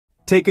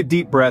Take a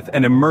deep breath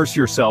and immerse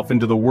yourself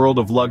into the world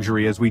of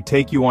luxury as we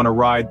take you on a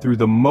ride through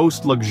the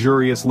most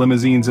luxurious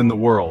limousines in the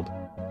world.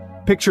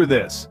 Picture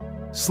this: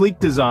 sleek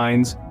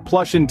designs,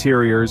 plush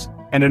interiors,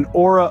 and an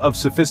aura of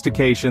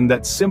sophistication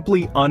that's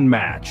simply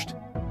unmatched.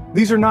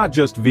 These are not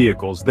just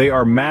vehicles, they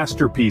are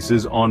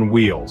masterpieces on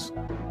wheels.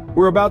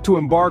 We're about to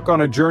embark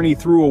on a journey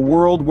through a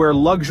world where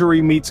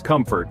luxury meets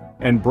comfort,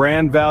 and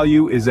brand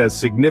value is as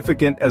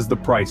significant as the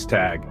price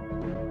tag.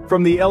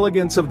 From the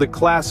elegance of the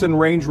Classen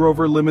Range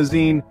Rover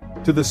limousine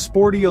to the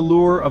sporty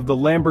allure of the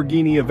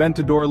Lamborghini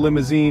Aventador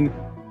limousine,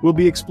 we'll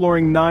be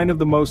exploring 9 of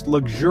the most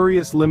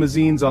luxurious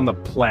limousines on the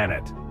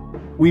planet.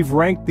 We've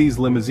ranked these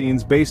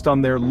limousines based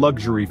on their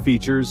luxury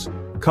features,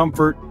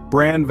 comfort,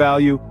 brand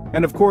value,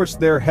 and of course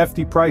their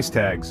hefty price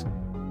tags.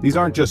 These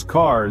aren't just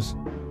cars,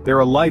 they're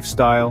a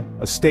lifestyle,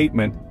 a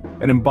statement,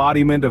 an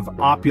embodiment of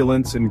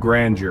opulence and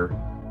grandeur.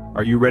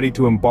 Are you ready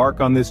to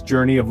embark on this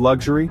journey of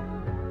luxury?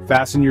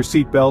 Fasten your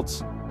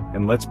seatbelts,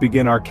 and let's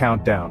begin our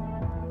countdown.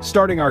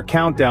 Starting our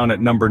countdown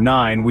at number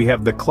 9, we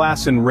have the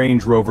Classen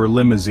Range Rover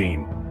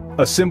limousine.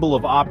 A symbol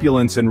of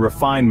opulence and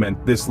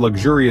refinement, this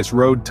luxurious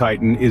road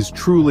titan is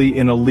truly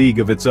in a league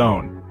of its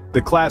own.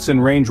 The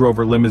Classen Range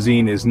Rover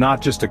limousine is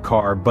not just a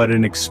car but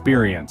an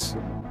experience.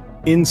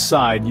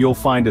 Inside, you'll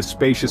find a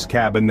spacious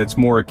cabin that's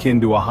more akin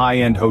to a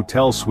high-end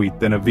hotel suite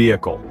than a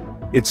vehicle.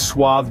 It's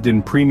swathed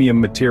in premium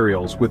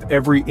materials, with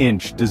every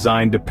inch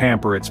designed to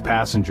pamper its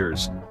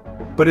passengers.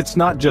 But it's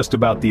not just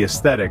about the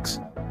aesthetics.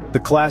 The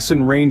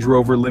Classen Range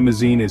Rover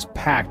limousine is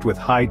packed with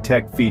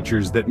high-tech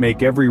features that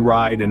make every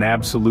ride an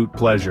absolute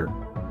pleasure.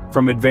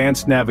 From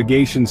advanced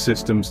navigation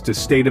systems to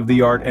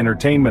state-of-the-art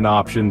entertainment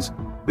options,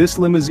 this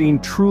limousine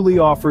truly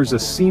offers a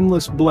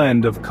seamless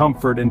blend of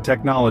comfort and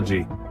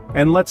technology.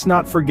 And let's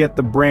not forget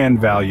the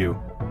brand value.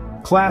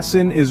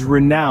 Classen is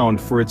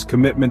renowned for its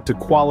commitment to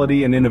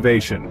quality and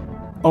innovation.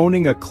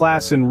 Owning a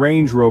Classen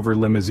Range Rover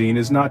limousine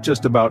is not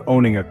just about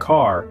owning a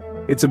car,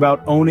 it's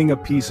about owning a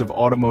piece of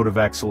automotive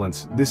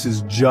excellence. This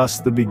is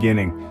just the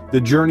beginning.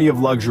 The journey of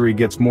luxury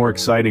gets more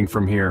exciting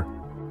from here.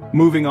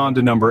 Moving on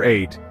to number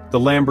 8, the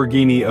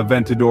Lamborghini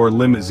Aventador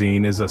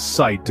limousine is a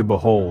sight to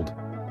behold.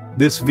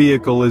 This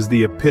vehicle is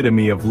the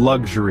epitome of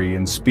luxury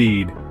and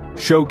speed,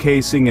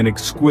 showcasing an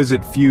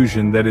exquisite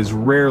fusion that is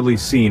rarely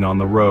seen on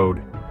the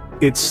road.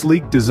 Its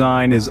sleek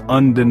design is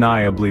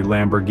undeniably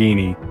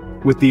Lamborghini,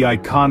 with the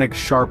iconic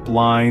sharp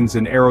lines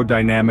and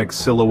aerodynamic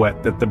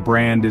silhouette that the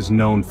brand is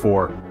known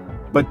for.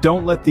 But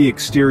don't let the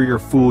exterior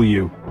fool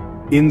you.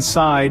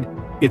 Inside,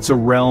 it's a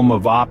realm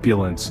of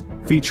opulence,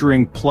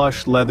 featuring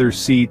plush leather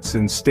seats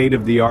and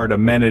state-of-the-art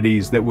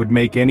amenities that would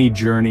make any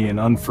journey an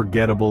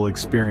unforgettable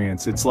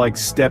experience. It's like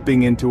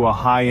stepping into a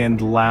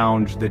high-end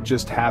lounge that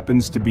just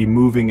happens to be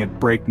moving at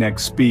breakneck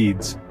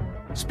speeds.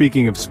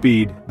 Speaking of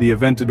speed, the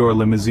Aventador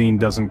limousine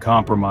doesn't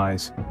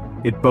compromise.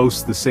 It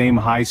boasts the same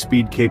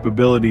high-speed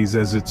capabilities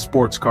as its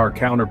sports car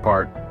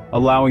counterpart,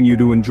 allowing you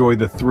to enjoy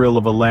the thrill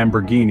of a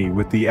Lamborghini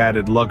with the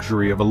added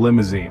luxury of a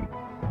limousine.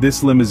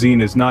 This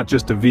limousine is not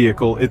just a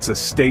vehicle, it's a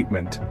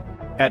statement.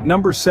 At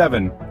number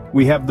 7,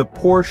 we have the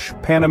Porsche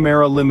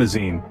Panamera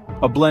limousine,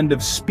 a blend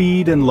of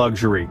speed and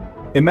luxury.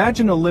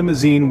 Imagine a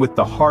limousine with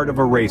the heart of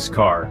a race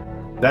car.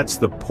 That's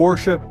the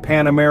Porsche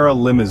Panamera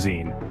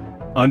limousine.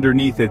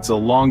 Underneath its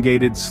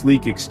elongated,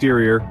 sleek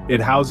exterior,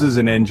 it houses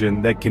an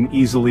engine that can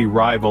easily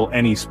rival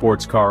any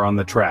sports car on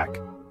the track.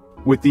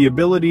 With the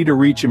ability to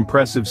reach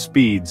impressive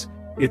speeds,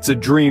 it's a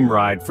dream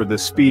ride for the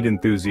speed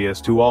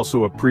enthusiast who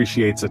also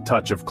appreciates a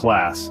touch of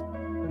class.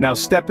 Now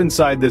step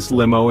inside this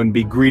limo and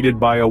be greeted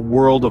by a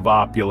world of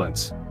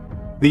opulence.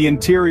 The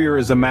interior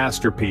is a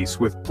masterpiece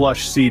with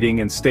plush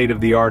seating and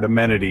state-of-the-art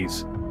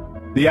amenities.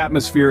 The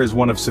atmosphere is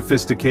one of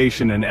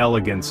sophistication and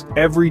elegance,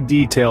 every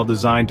detail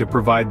designed to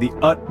provide the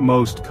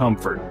utmost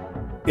comfort.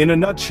 In a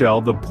nutshell,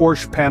 the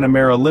Porsche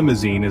Panamera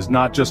limousine is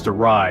not just a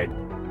ride,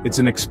 it's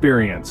an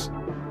experience.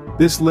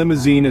 This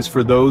limousine is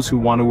for those who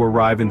want to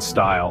arrive in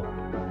style.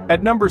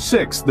 At number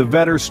 6, the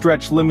Vetter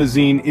Stretch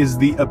limousine is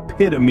the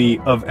epitome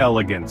of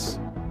elegance.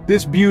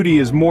 This beauty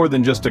is more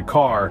than just a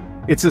car,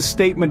 it's a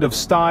statement of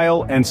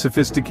style and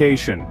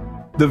sophistication.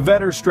 The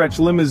Vetter Stretch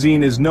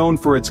limousine is known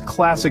for its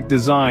classic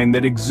design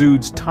that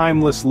exudes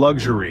timeless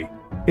luxury.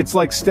 It's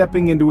like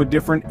stepping into a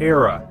different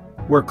era,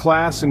 where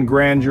class and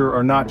grandeur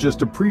are not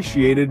just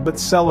appreciated but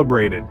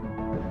celebrated.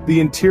 The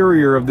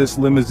interior of this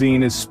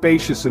limousine is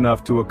spacious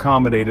enough to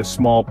accommodate a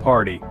small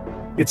party.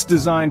 It's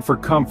designed for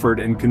comfort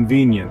and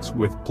convenience,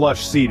 with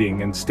plush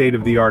seating and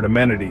state-of-the-art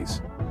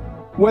amenities.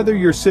 Whether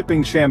you're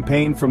sipping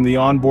champagne from the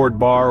onboard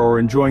bar or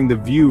enjoying the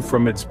view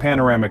from its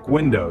panoramic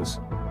windows,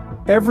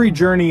 every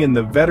journey in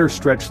the Vetter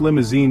Stretch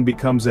limousine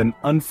becomes an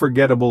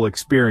unforgettable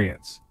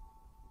experience.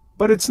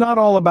 But it's not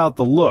all about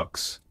the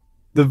looks.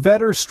 The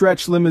Vetter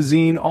Stretch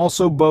limousine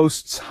also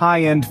boasts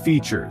high-end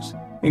features,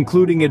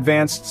 including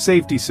advanced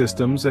safety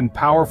systems and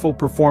powerful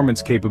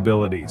performance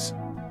capabilities.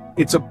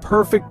 It's a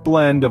perfect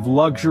blend of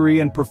luxury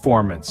and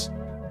performance,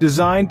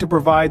 designed to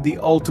provide the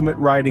ultimate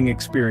riding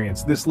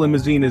experience. This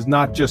limousine is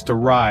not just a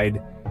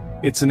ride,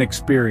 it's an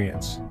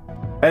experience.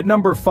 At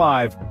number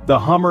 5, the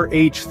Hummer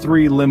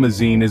H3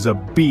 limousine is a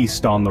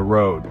beast on the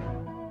road.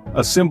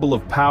 A symbol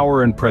of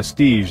power and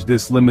prestige,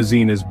 this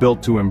limousine is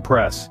built to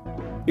impress.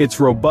 Its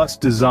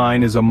robust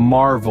design is a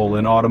marvel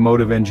in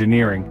automotive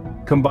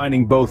engineering,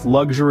 combining both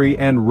luxury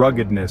and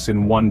ruggedness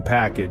in one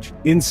package.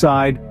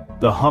 Inside,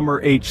 the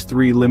Hummer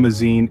H3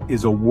 limousine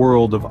is a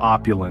world of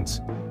opulence.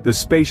 The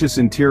spacious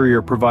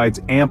interior provides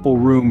ample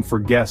room for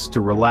guests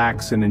to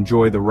relax and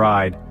enjoy the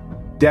ride.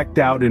 Decked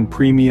out in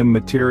premium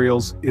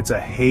materials, it's a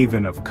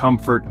haven of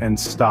comfort and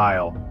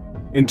style.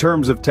 In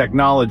terms of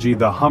technology,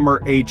 the Hummer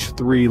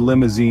H3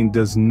 limousine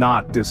does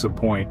not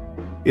disappoint.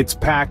 It's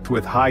packed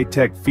with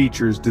high-tech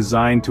features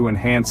designed to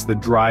enhance the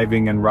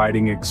driving and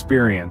riding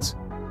experience.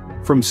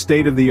 From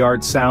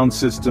state-of-the-art sound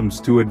systems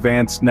to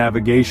advanced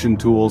navigation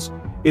tools,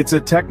 it's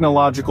a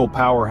technological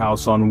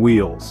powerhouse on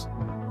wheels.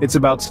 It's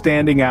about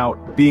standing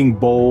out, being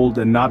bold,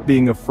 and not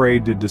being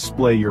afraid to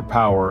display your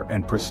power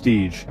and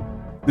prestige.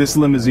 This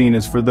limousine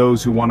is for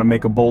those who want to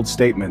make a bold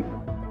statement.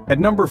 At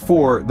number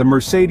 4, the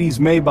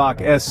Mercedes-Maybach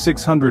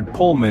S600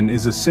 Pullman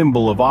is a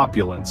symbol of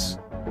opulence.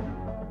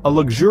 A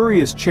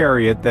luxurious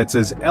chariot that's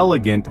as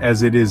elegant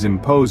as it is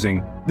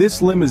imposing,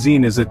 this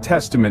limousine is a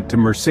testament to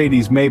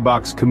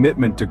Mercedes-Maybach's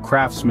commitment to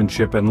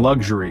craftsmanship and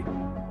luxury.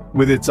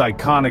 With its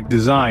iconic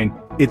design,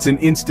 it's an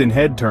instant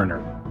head-turner.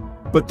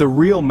 But the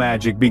real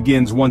magic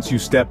begins once you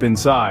step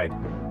inside.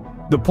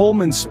 The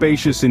Pullman's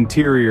spacious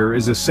interior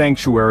is a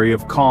sanctuary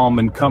of calm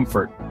and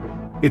comfort.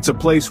 It's a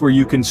place where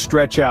you can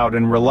stretch out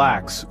and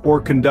relax, or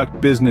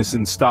conduct business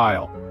in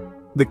style.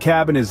 The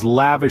cabin is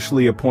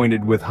lavishly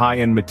appointed with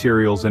high-end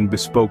materials and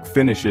bespoke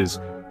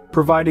finishes,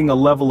 providing a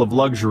level of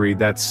luxury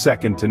that's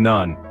second to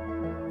none.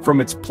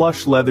 From its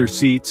plush leather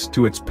seats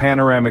to its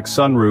panoramic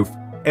sunroof,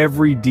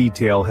 every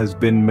detail has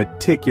been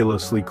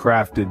meticulously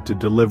crafted to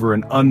deliver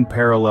an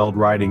unparalleled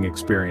riding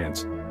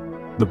experience.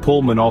 The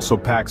Pullman also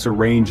packs a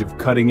range of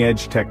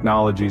cutting-edge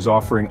technologies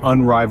offering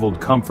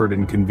unrivaled comfort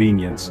and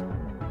convenience.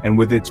 And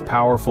with its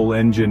powerful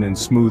engine and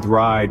smooth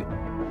ride,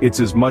 it's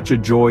as much a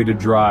joy to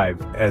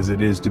drive as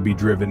it is to be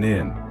driven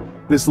in.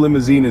 This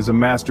limousine is a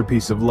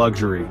masterpiece of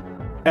luxury.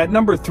 At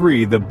number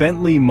 3, the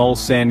Bentley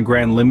Mulsanne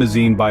Grand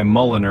Limousine by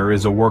Mulliner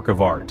is a work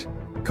of art.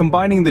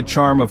 Combining the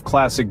charm of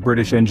classic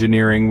British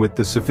engineering with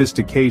the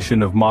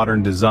sophistication of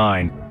modern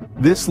design,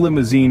 this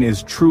limousine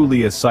is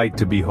truly a sight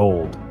to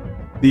behold.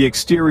 The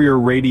exterior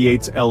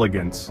radiates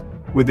elegance,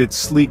 with its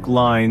sleek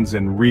lines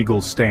and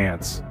regal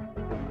stance.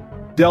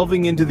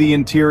 Delving into the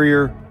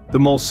interior, the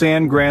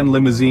Mulsanne Grand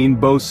Limousine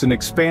boasts an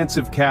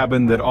expansive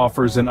cabin that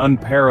offers an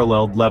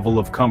unparalleled level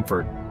of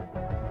comfort.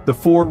 The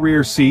 4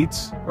 rear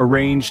seats,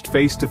 arranged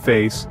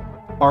face-to-face,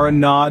 are a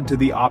nod to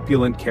the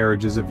opulent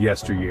carriages of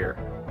yesteryear.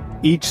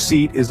 Each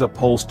seat is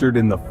upholstered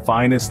in the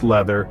finest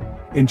leather,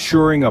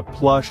 ensuring a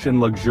plush and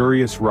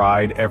luxurious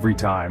ride every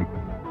time.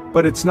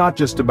 But it's not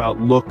just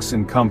about looks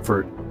and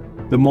comfort.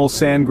 The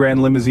Mulsanne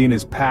Grand Limousine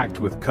is packed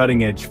with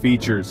cutting-edge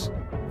features.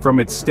 From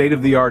its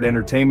state-of-the-art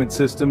entertainment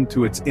system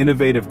to its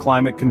innovative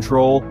climate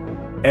control,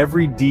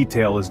 every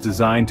detail is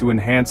designed to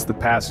enhance the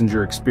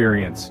passenger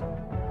experience.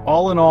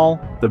 All in all,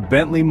 the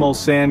Bentley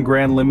Mulsanne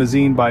Grand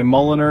Limousine by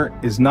Mulliner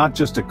is not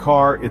just a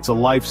car, it's a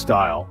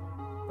lifestyle.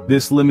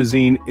 This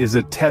limousine is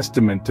a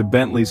testament to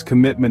Bentley's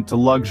commitment to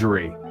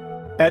luxury.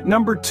 At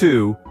number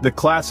 2, the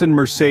Klassen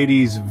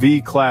Mercedes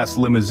V-Class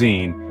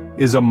limousine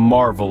is a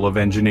marvel of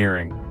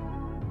engineering.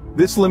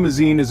 This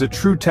limousine is a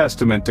true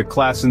testament to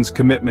Klassen's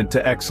commitment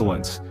to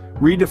excellence,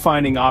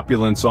 redefining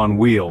opulence on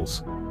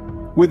wheels.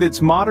 With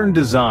its modern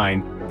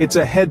design, it's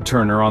a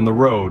head-turner on the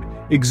road,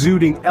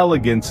 exuding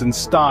elegance and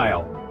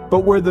style.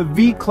 But where the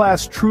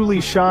V-Class truly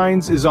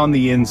shines is on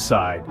the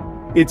inside.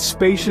 Its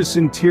spacious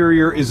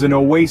interior is an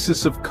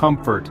oasis of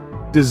comfort,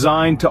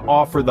 designed to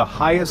offer the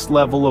highest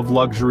level of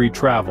luxury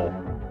travel.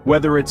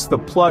 Whether it's the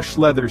plush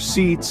leather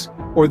seats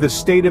or the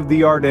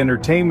state-of-the-art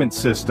entertainment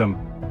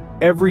system,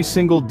 every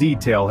single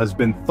detail has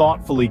been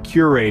thoughtfully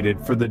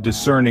curated for the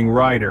discerning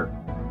rider.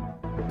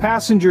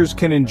 Passengers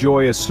can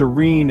enjoy a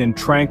serene and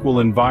tranquil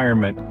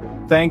environment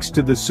thanks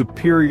to the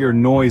superior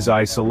noise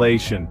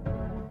isolation.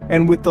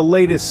 And with the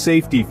latest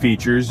safety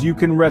features, you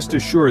can rest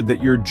assured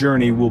that your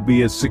journey will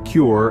be as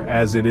secure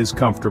as it is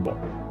comfortable.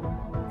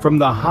 From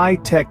the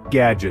high-tech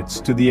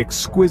gadgets to the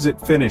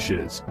exquisite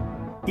finishes,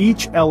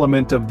 each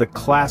element of the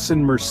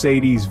Klassen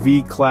Mercedes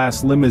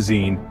V-Class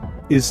limousine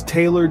is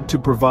tailored to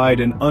provide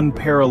an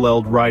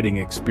unparalleled riding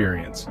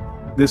experience.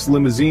 This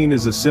limousine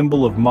is a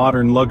symbol of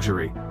modern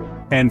luxury.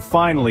 And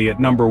finally,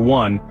 at number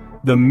 1,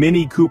 the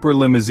Mini Cooper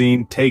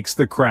limousine takes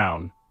the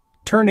crown.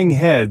 Turning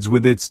heads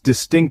with its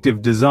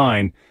distinctive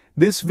design,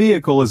 this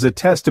vehicle is a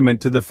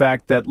testament to the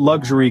fact that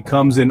luxury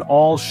comes in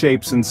all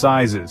shapes and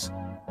sizes.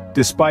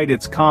 Despite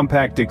its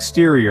compact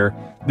exterior,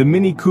 the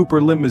Mini Cooper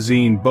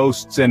limousine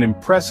boasts an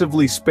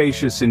impressively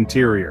spacious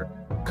interior,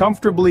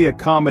 comfortably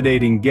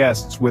accommodating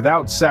guests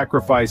without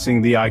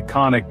sacrificing the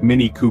iconic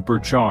Mini Cooper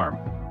charm.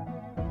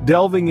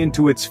 Delving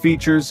into its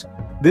features,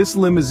 this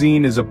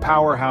limousine is a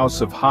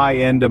powerhouse of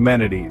high-end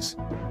amenities.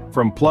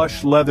 From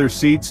plush leather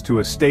seats to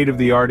a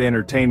state-of-the-art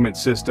entertainment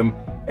system,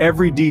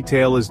 Every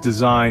detail is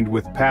designed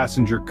with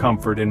passenger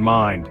comfort in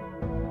mind.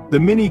 The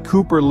Mini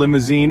Cooper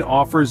limousine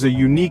offers a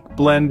unique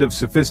blend of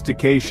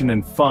sophistication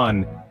and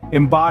fun,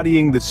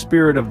 embodying the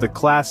spirit of the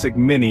classic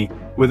Mini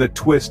with a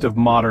twist of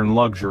modern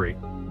luxury.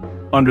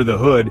 Under the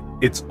hood,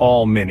 it's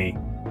all Mini,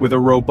 with a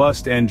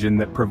robust engine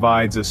that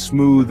provides a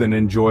smooth and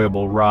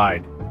enjoyable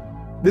ride.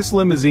 This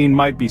limousine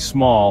might be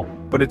small,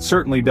 but it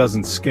certainly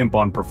doesn't skimp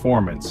on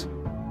performance.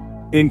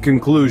 In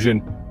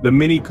conclusion, the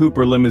Mini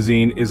Cooper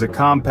limousine is a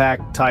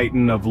compact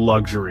titan of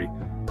luxury,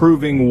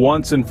 proving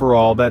once and for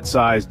all that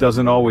size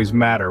doesn't always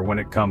matter when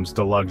it comes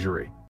to luxury.